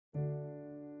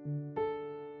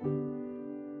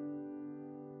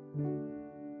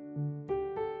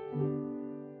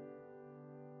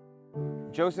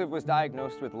Joseph was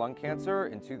diagnosed with lung cancer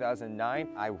in 2009.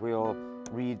 I will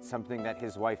read something that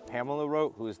his wife Pamela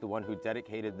wrote, who is the one who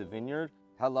dedicated the vineyard.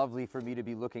 How lovely for me to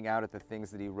be looking out at the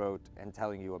things that he wrote and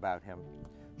telling you about him.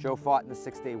 Joe fought in the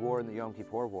Six-Day War and the Yom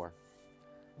Kippur War.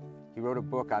 He wrote a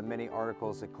book on many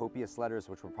articles and copious letters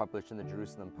which were published in the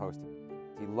Jerusalem Post.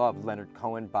 He loved Leonard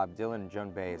Cohen, Bob Dylan, and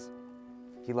Joan Baez.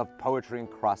 He loved poetry and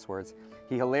crosswords.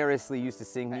 He hilariously used to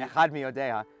sing Echad Mi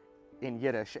Yodea in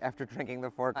Yiddish after drinking the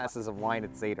 4 glasses of wine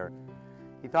at Seder.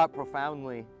 He thought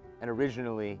profoundly and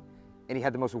originally, and he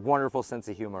had the most wonderful sense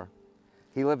of humor.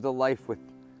 He lived a life with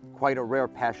quite a rare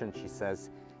passion, she says,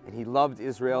 and he loved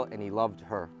Israel and he loved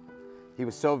her. He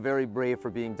was so very brave for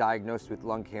being diagnosed with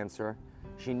lung cancer.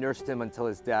 She nursed him until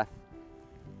his death.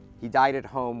 He died at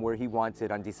home where he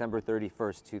wanted on December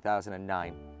 31st,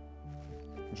 2009.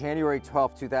 January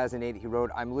 12, 2008, he wrote,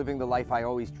 "I'm living the life I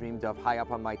always dreamed of, high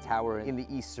up on my tower in the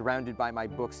east, surrounded by my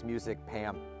books, music,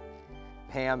 Pam.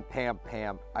 Pam, Pam,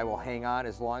 Pam. I will hang on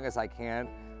as long as I can,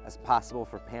 as possible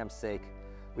for Pam's sake.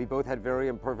 We both had very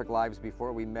imperfect lives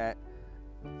before we met,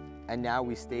 and now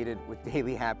we stated with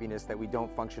daily happiness that we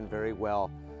don't function very well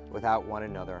without one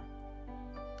another.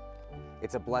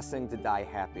 It's a blessing to die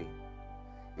happy.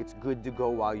 It's good to go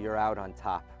while you're out on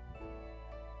top.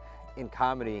 In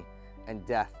comedy and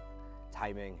death,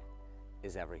 timing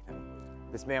is everything."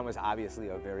 This man was obviously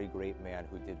a very great man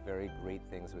who did very great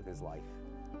things with his life.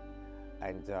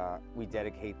 And we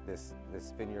dedicate this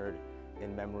vineyard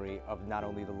in memory of not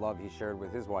only the love he shared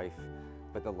with his wife,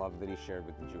 but the love that he shared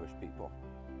with the Jewish people.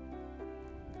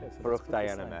 Baruch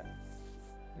Dayan Emet.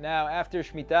 Now, after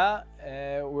Shemitah,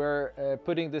 we're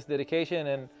putting this dedication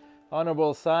and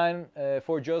honorable sign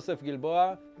for Josef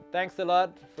Gilboa. Thanks a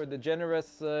lot for the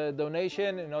generous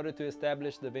donation in order to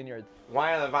establish the vineyard.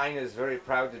 Wine on the Vine is very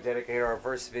proud to dedicate our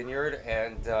first vineyard,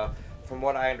 and from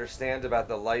what I understand about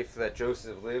the life that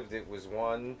Joseph lived, it was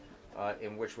one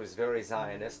in which was very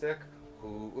Zionistic,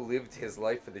 who lived his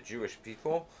life for the Jewish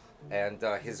people, and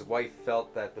his wife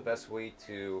felt that the best way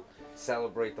to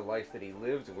celebrate the life that he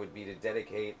lived would be to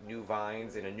dedicate new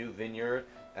vines in a new vineyard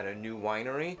and a new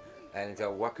winery, and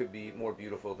what could be more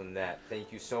beautiful than that?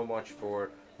 Thank you so much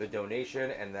for the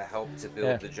donation and the help to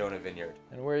build the Jonah Vineyard.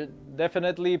 And we're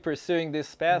definitely pursuing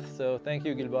this path, so thank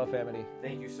you, Gilboa family.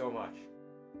 Thank you so much.